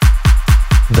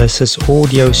This is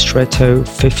Audio Stretto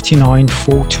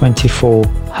 59424.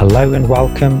 Hello and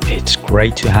welcome. It's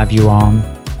great to have you on.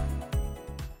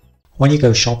 When you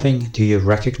go shopping, do you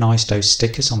recognize those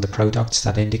stickers on the products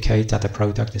that indicate that the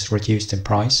product is reduced in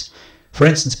price? For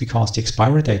instance, because the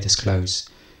expiry date is close.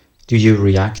 Do you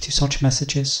react to such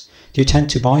messages? Do you tend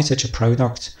to buy such a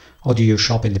product, or do you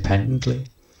shop independently?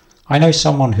 I know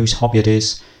someone whose hobby it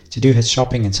is to do his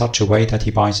shopping in such a way that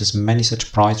he buys as many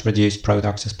such price-reduced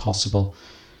products as possible.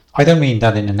 I don't mean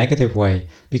that in a negative way,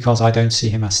 because I don't see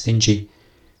him as stingy.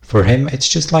 For him, it's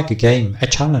just like a game, a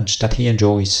challenge that he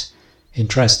enjoys.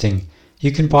 Interesting.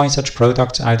 You can buy such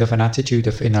products out of an attitude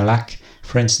of inner lack,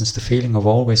 for instance the feeling of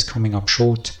always coming up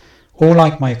short, or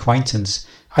like my acquaintance,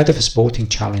 out of a sporting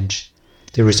challenge.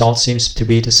 The result seems to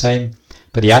be the same,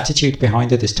 but the attitude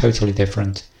behind it is totally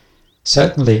different.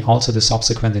 Certainly also the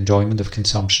subsequent enjoyment of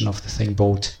consumption of the thing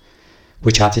bought.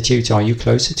 Which attitude are you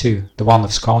closer to, the one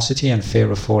of scarcity and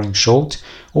fear of falling short,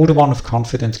 or the one of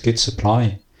confident good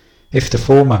supply? If the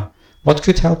former, what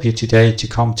could help you today to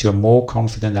come to a more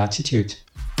confident attitude?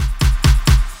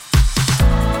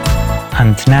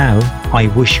 And now,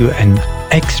 I wish you an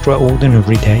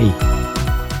extraordinary day.